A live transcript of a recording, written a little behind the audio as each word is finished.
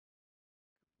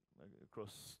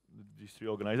across these three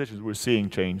organizations, we're seeing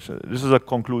change. This is a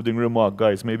concluding remark,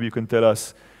 guys. Maybe you can tell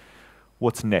us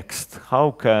what's next.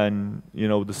 How can,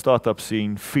 the startup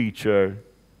scene feature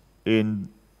in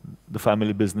the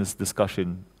family business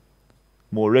discussion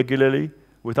more regularly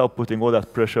without putting all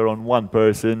that pressure on one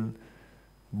person,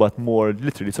 but more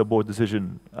literally it's a board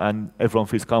decision and everyone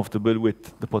feels comfortable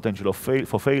with the potential of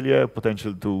for failure,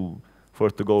 potential for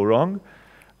it to go wrong.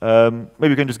 Maybe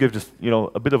you can just give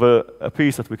a bit of a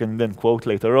piece that we can then quote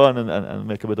later on and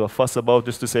make a bit of a fuss about,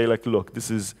 just to say like, look,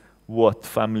 this is what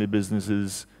family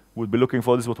businesses would be looking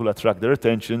for, this is what will attract their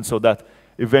attention, so that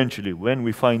eventually when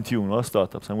we fine-tune our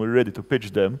startups and we're ready to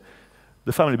pitch them,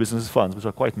 the family business funds, which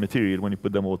are quite material when you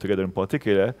put them all together in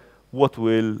particular, what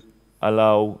will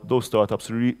allow those startups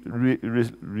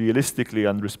realistically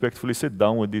and respectfully sit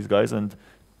down with these guys and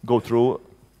go through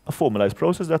a formalized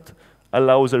process that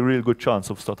allows a real good chance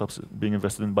of startups being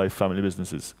invested in by family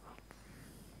businesses.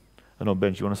 I know,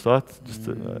 Ben, you want to start? Just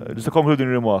a concluding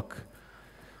remark.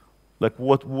 Like,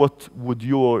 what would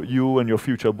you and your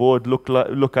future board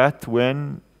look at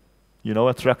when,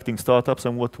 attracting startups,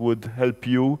 and what would help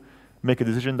you make a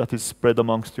decision that is spread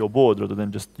amongst your board rather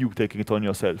than just you taking it on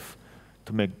yourself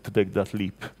to take that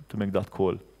leap, to make that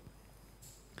call?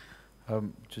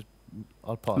 I'll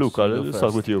pass. Luke, I'll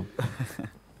start with you.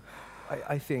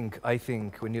 I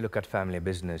think when you look at family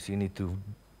business, you need to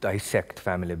dissect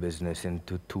family business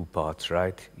into two parts,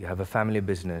 right? You have a family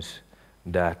business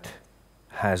that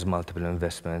has multiple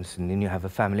investments, and then you have a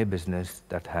family business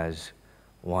that has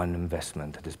one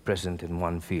investment that is present in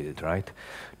one field, right?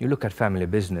 You look at family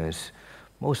business,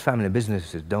 most family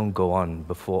businesses don't go on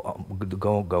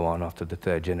after the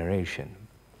third generation.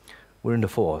 We're in the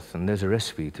fourth, and there's a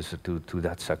recipe to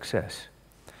that success.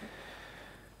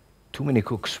 Too many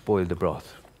cooks spoil the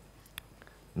broth.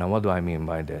 Now, what do I mean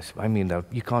by this? I mean that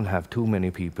you can't have too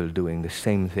many people doing the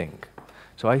same thing.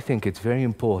 So I think it's very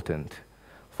important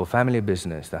for family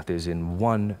business that is in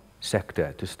one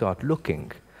sector to start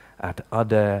looking at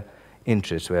other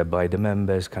interests whereby the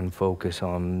members can focus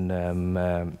on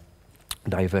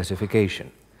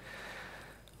diversification.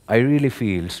 I really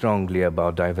feel strongly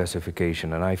about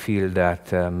diversification, and I feel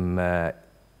that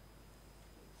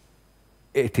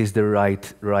it is the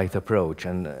right approach,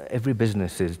 and every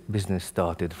business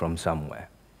started from somewhere.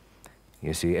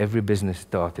 You see, every business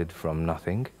started from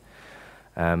nothing.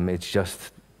 It's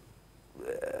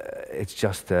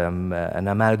just an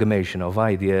amalgamation of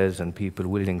ideas and people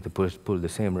willing to pull the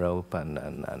same rope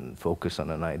and focus on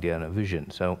an idea and a vision.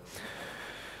 So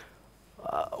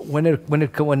when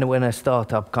a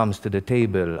startup comes to the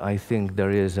table, I think there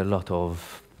are a lot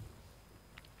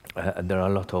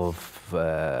of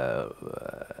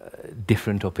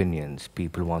different opinions.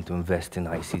 People want to invest in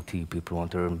ICT, people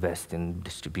want to invest in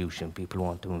distribution, people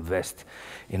want to invest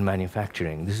in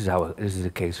manufacturing. This is the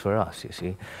case for us, you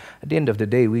see. At the end of the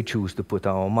day, we choose to put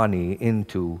our money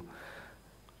into...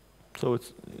 So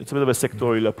it's a bit of a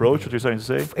sectorial approach, what you're trying to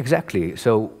say? Exactly.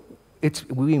 So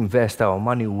we invest our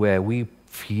money where we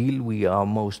feel we are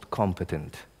most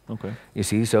competent. Okay. You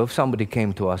see, so if somebody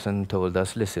came to us and told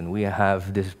us, listen, we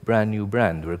have this brand new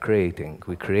brand we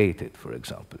created, for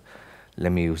example.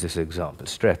 Let me use this example,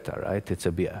 Stretta, right? It's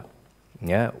a beer.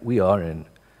 Yeah, we are in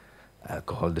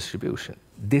alcohol distribution.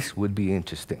 This would be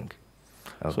interesting.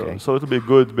 Okay. So it would be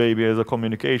good, maybe, as a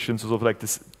communication, sort of like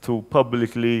this, to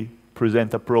publicly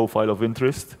present a profile of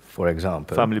interest. For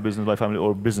example. Family business by family,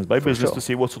 or business by business, sure. To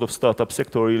see what sort of startup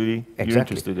sectorially you're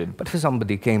interested in. But if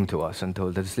somebody came to us and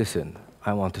told us, listen,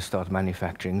 I want to start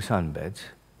manufacturing sunbeds,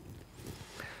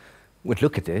 we'd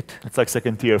look at it. It's like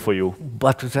second tier for you.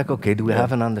 But it's like, okay, do we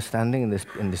have an understanding in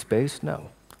this space?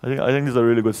 No. I think this is a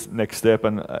really good next step,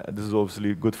 and this is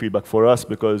obviously good feedback for us,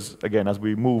 because again, as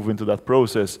we move into that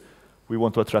process, we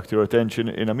want to attract your attention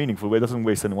in a meaningful way. It doesn't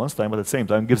waste anyone's time, but at the same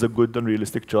time gives a good and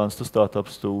realistic chance to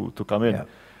startups to come in.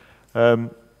 Yeah.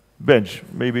 Benj,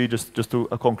 maybe just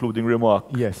a concluding remark.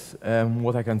 Yes,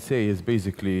 what I can say is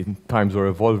basically times are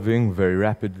evolving very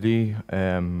rapidly.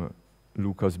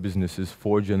 Luca's business is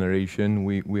 4th generation.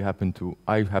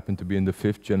 I happen to be in the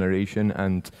 5th generation,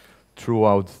 and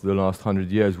throughout the last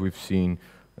 100 years, we've seen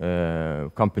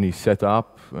companies set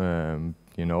up.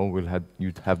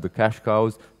 You'd have the cash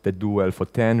cows that do well for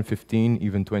 10, 15,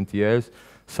 even 20 years.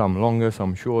 Some longer,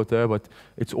 some shorter, but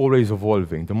it's always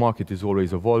evolving. The market is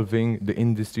always evolving. The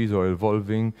industries are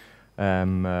evolving.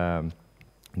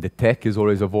 The tech is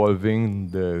always evolving.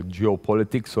 The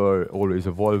geopolitics are always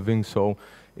evolving. So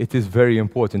it is very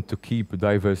important to keep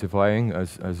diversifying,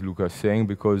 as Luca is saying,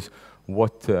 because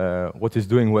what is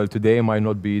doing well today might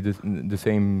not be the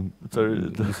same. It's a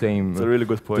really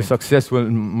good point. The success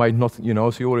might not, you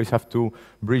know. So you always have to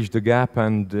bridge the gap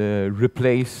and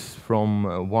replace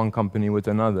from one company with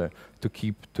another to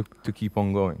keep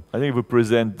on going. I think if we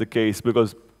present the case,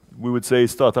 because we would say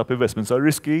startup investments are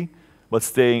risky, but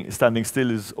standing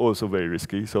still is also very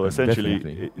risky. So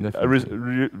essentially,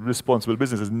 responsible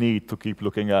businesses need to keep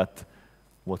looking at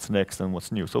what's next and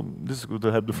what's new. So this is good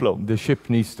to help the flow. The ship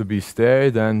needs to be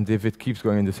steered, and if it keeps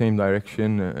going in the same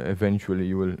direction, eventually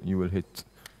you will hit,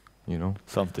 you know,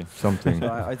 something. So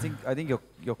I think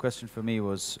your question for me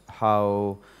was,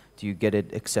 how do you get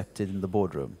it accepted in the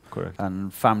boardroom? Correct.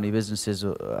 And family businesses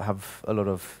have a lot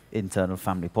of internal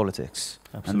family politics.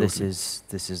 Absolutely. And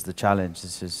this is the challenge.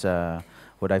 This is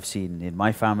what I've seen in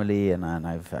my family, and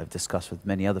I've discussed with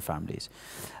many other families.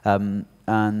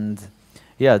 And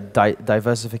yeah,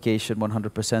 diversification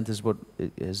 100% is what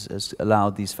has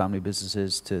allowed these family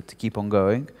businesses to keep on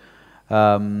going.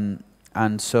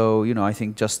 And so, you know, I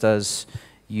think just as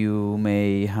you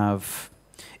may have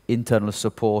internal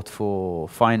support for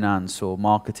finance or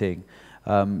marketing,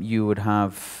 you would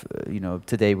have, you know,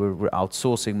 today we're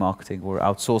outsourcing marketing, we're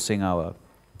outsourcing our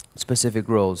specific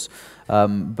roles,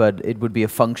 but it would be a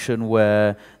function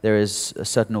where there is a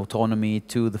certain autonomy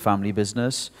to the family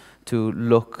business to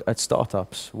look at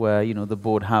startups where, you know, the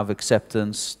board have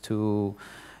acceptance to,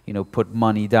 you know, put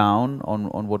money down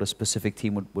on what a specific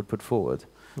team would put forward.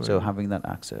 Right. So having that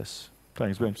access.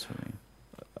 Thanks, Ben.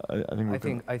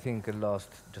 I think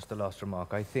just a last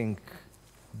remark. I think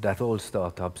that all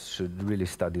startups should really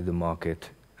study the market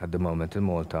at the moment in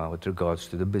Malta with regards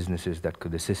to the businesses that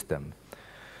could assist them.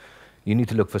 You need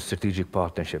to look for strategic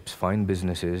partnerships. Find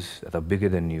businesses that are bigger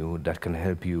than you that can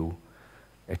help you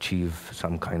achieve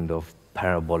some kind of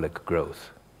parabolic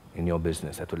growth in your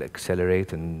business that will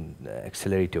accelerate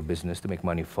your business to make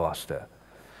money faster.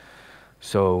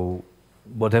 So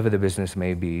whatever the business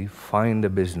may be, find a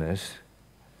business,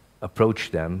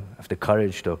 approach them, have the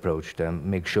courage to approach them,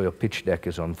 make sure your pitch deck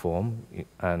is on form,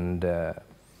 and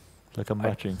like a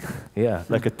matching. Yeah.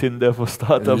 Like a Tinder for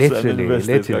startups and investors.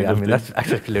 Literally. I mean, that's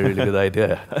actually a really good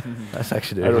idea. That's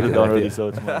actually a really good idea. I wrote it down already, so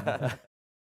it's mine.